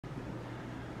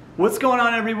What's going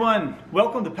on, everyone?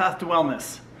 Welcome to Path to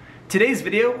Wellness. Today's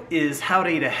video is how to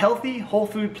eat a healthy, whole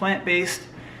food, plant-based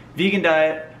vegan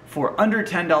diet for under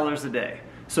 $10 a day.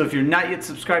 So if you're not yet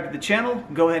subscribed to the channel,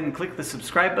 go ahead and click the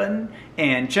subscribe button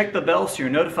and check the bell so you're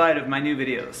notified of my new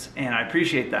videos, and I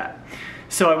appreciate that.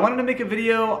 So I wanted to make a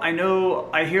video. I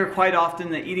know I hear quite often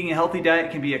that eating a healthy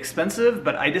diet can be expensive,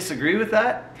 but I disagree with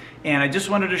that. And I just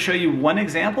wanted to show you one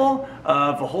example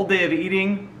of a whole day of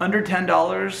eating under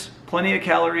 $10, plenty of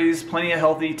calories, plenty of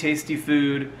healthy, tasty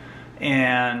food.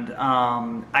 And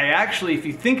I actually, if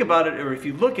you think about it or if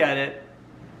you look at it,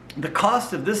 the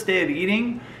cost of this day of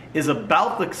eating is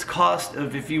about the cost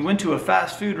of if you went to a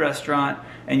fast food restaurant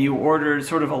and you ordered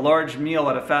sort of a large meal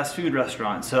at a fast food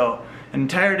restaurant. So an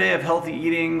entire day of healthy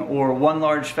eating or one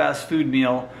large fast food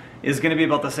meal is going to be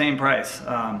about the same price.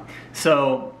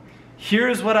 So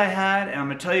here's what I had, and I'm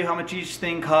going to tell you how much each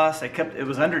thing costs. It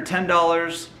was under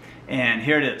 $10, and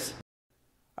here it is.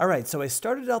 All right, so I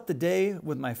started out the day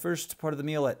with my first part of the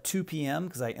meal at 2 p.m.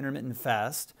 because I intermittent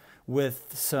fast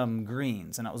with some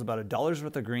greens, and that was about $1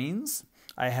 worth of greens.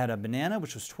 I had a banana,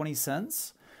 which was 20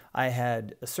 cents. I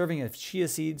had a serving of chia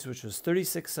seeds, which was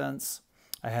 36 cents.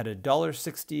 I had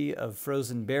 $1.60 of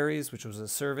frozen berries, which was a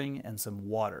serving, and some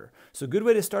water. So a good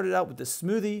way to start it out with this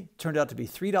smoothie turned out to be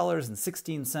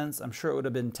 $3.16. I'm sure it would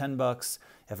have been 10 bucks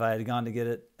if I had gone to get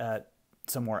it at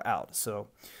somewhere out. So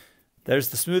there's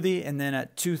the smoothie, and then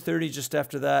at 2:30, just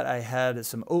after that, I had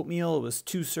some oatmeal. It was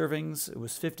 2 servings. It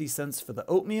was 50 cents for the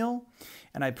oatmeal,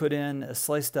 and I put in a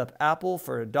sliced up apple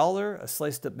for $1. A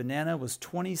sliced up banana was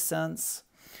 20 cents.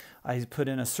 I put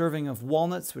in a serving of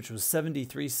walnuts, which was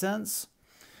 73 cents.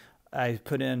 I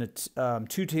put in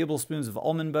 2 tablespoons of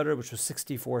almond butter, which was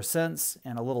 64 cents,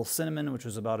 and a little cinnamon, which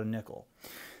was about a nickel.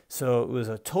 So it was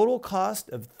a total cost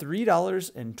of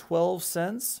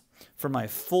 $3.12 for my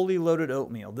fully loaded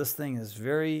oatmeal. This thing is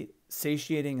very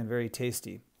satiating and very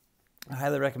tasty. I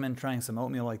highly recommend trying some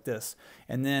oatmeal like this.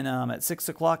 And then at 6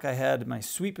 o'clock, I had my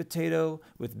sweet potato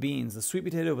with beans. The sweet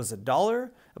potato was $1,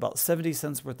 about 70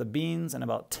 cents worth of beans, and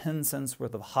about 10 cents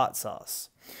worth of hot sauce.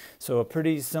 So a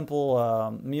pretty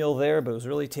simple meal there, but it was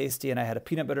really tasty. And I had a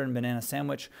peanut butter and banana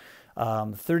sandwich,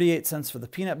 38 cents for the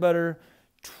peanut butter,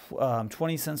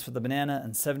 20 cents for the banana,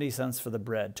 and 70 cents for the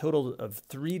bread. Total of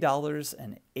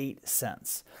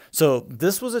 $3.08. So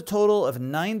this was a total of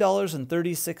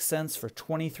 $9.36 for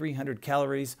 2,300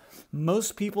 calories.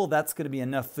 Most people, that's going to be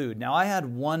enough food. Now, I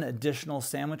had one additional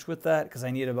sandwich with that because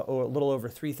I needed a little over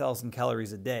 3,000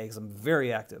 calories a day because I'm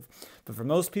very active. But for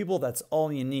most people, that's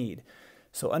all you need.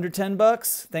 So under 10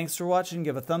 bucks. Thanks for watching.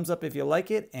 Give a thumbs up if you like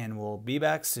it, and we'll be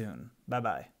back soon.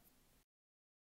 Bye-bye.